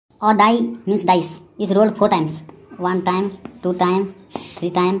A die means dice is rolled 4 times. 1 time, 2 time, 3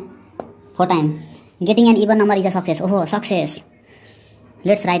 time, 4 time. Getting an even number is a success. Oh, success.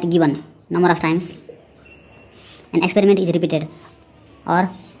 Let's write given number of times an experiment is repeated. Or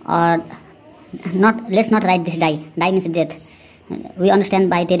not. Let's not write this die. Die means death. We understand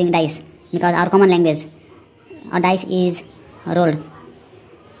by telling dice because our common language. A dice is rolled.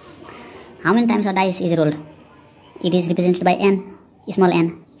 How many times a dice is rolled? It is represented by n, small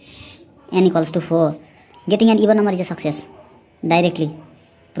n. N equals to 4. Getting an even number is a success. Directly.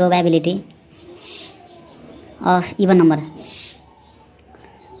 Probability of even number.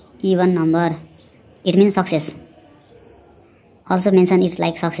 Even number. It means success. Also mention it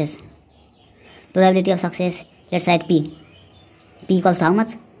like success. Probability of success. Let's write P. P equals to how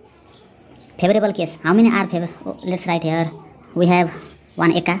much? Favorable case. How many are favorable? Oh, let's write here. We have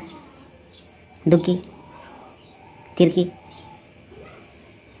 1 eka, dukki, tirki,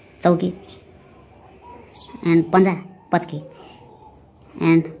 chauki, and panja, pachki,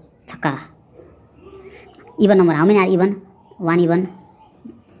 and chakka. Even number. How many are even? 1 even,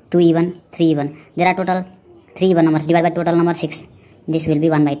 2 even, 3 even. There are total 3 even numbers divided by total number 6. This will be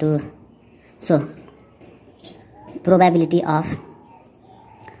 1 by 2. So, probability of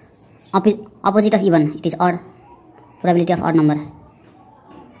opposite of even, it is odd. Probability of odd number.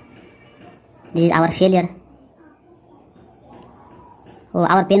 This is our failure. Oh,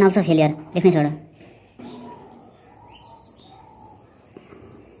 our pen also failure. Definitely.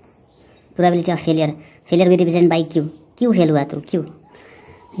 Probability of failure. Failure will be represented by Q. Q fail हुआ तो Q.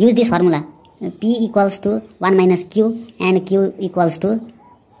 Use this formula. P equals to 1 minus Q and Q equals to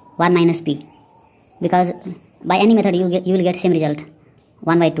 1 minus P. Because by any method you will get same result.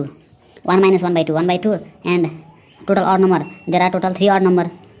 1 by 2. 1 minus 1 by 2. 1 by 2 and total odd number. There are total 3 odd number.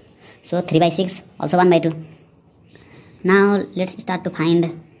 So 3 by 6 also 1 by 2. Now let's start to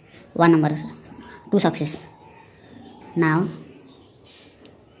find one number. 2 success. Now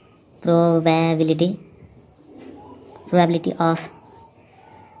probability of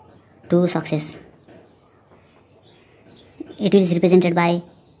 2 success. It is represented by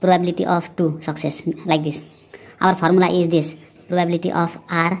probability of 2 success like this. Our formula is this. Probability of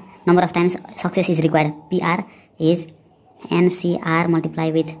R, number of times success is required. PR is NCR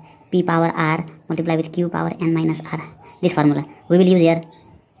multiplied with P power R multiplied with Q power N minus R. This formula we will use here.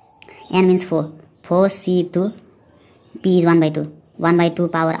 N means 4. 4C2. P is 1 by 2. 1 by 2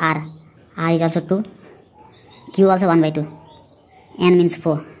 power R. R is also 2. Q also 1 by 2. N means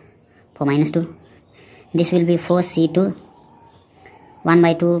 4. 4 minus 2. This will be 4C2. 1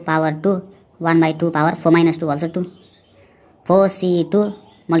 by 2 power 2. 1 by 2 power 4 minus 2 also 2. 4C2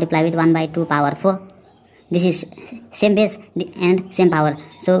 multiply with 1 by 2 power 4. This is same base and same power.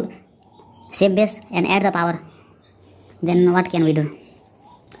 So same base and add the power. Then what can we do?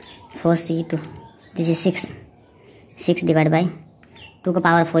 4C2. This is 6. 6 divided by 2 to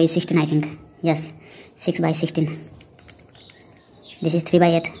power 4 is 16 I think. Yes. 6 by 16. This is 3 by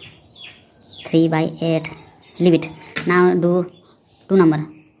 8. 3 by 8. Leave it. Now do 2 number.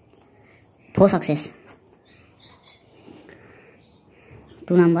 4 success.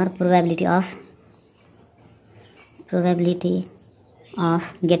 2 number. Probability of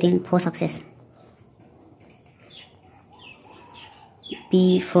getting 4 success.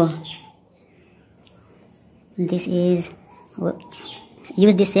 P4. This is,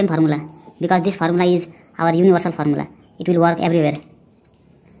 use this same formula because this formula is our universal formula. It will work everywhere.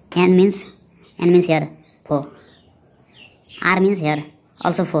 N means here 4. R means here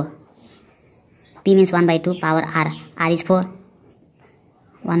also 4. P means 1 by 2 power R. R is 4.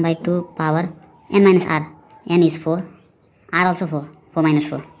 1 by 2 power N minus R. N is 4. R also 4. 4 minus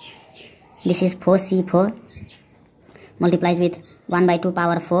 4. This is 4C4 multiplies with 1 by 2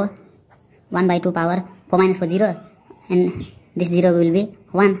 power 4. 1 by 2 power 4 minus 4 0. And this 0 will be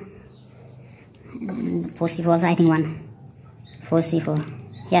 1. 4C4 also I think 1. 4C4.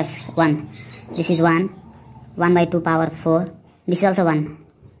 Yes, 1. This is 1. 1 by 2 power 4. This is also 1.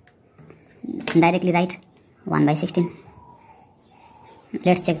 Directly write 1 by 16.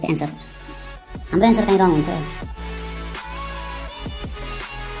 Let's check the answer. हाम्रो answer कहीं wrong हुन्छ.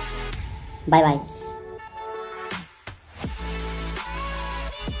 Bye bye.